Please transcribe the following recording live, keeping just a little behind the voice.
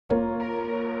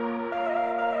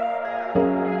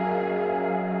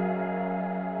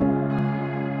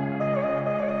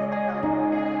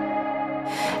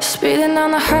speeding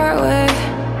down the highway,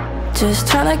 just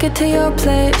trying to get to your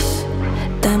place.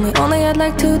 Then we only had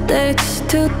like 2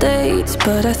 dates,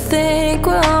 but I think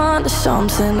we're on to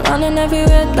something. Running every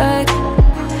red light,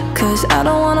 cause I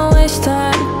don't wanna waste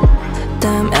time.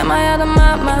 Damn, am I out of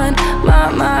my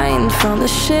mind, from the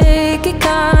shaky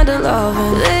kind of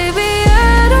loving. Baby,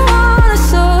 I don't wanna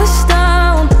slow us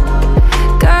down.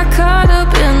 Got caught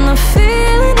up in the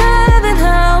feeling, heaven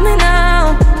help me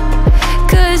now.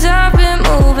 Cause I've been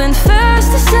moving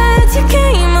faster since you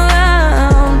came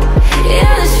around.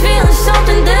 Yeah, this feeling's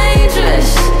something dangerous,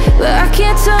 but I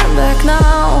can't turn back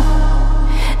now.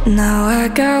 Now I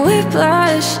got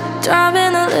whiplash,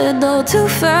 driving a little too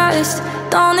fast.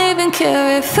 Don't even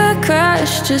care if I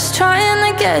crash, just trying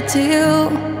to get to you.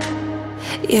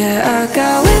 Yeah, I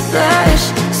got whiplash,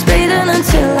 speeding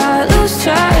until I lose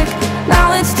track. Now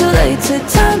it's too late to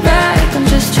turn back, I'm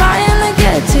just trying to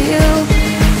get to you.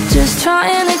 Just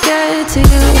trying to get to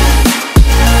you.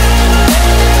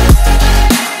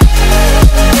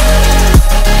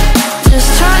 Just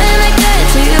trying to get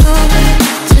to you.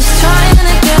 Just trying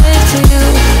to get to you.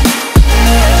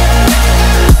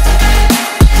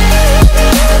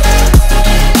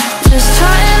 Just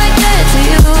trying to get to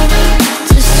you.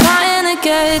 Just trying to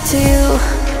get to you.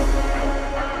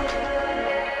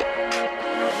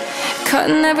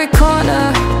 Cutting every corner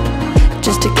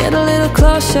just to get a little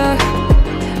closer.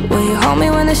 Will you hold me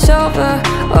when it's over,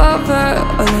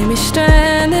 or leave me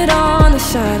stranded on the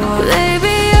sidewalk?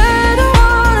 Baby, I don't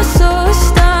wanna slow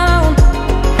us down.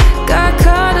 Got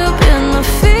caught up in the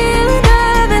feeling,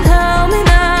 heaven help me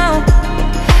now.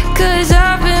 Cause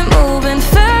I've been moving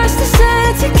faster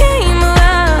since you came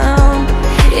around.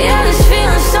 Yeah, this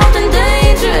feeling's something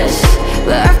dangerous,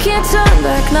 but I can't turn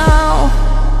back now.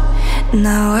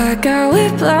 Now I got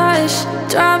whiplash,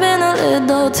 driving a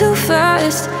little too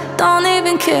fast. Don't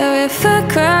even care if I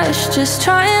crash, just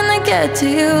trying to get to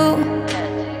you.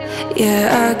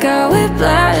 Yeah, I got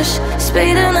whiplash,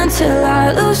 speeding until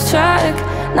I lose track.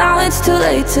 Now it's too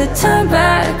late to turn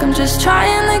back, I'm just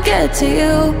trying to get to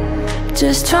you.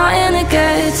 Just trying to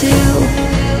get to you.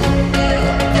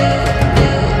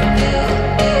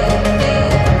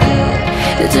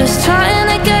 Just trying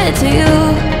to get to you.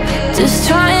 Just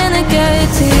trying to get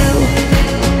to you.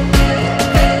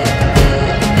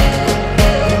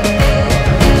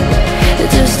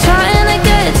 Just trying to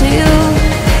get to you.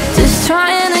 Just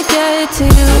trying to get to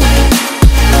you.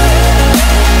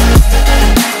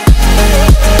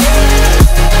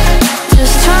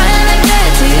 Just trying to get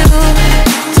to you.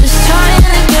 Just trying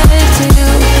to get to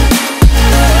you.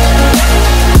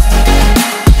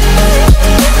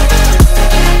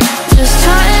 Just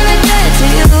trying to get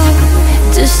to you.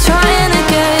 Just trying to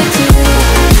get to you.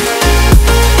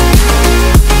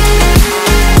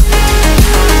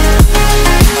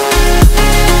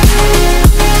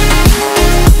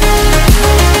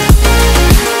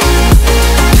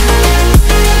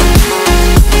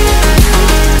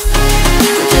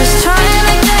 Just trying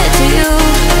to get to you.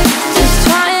 Just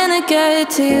trying to get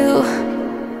to you.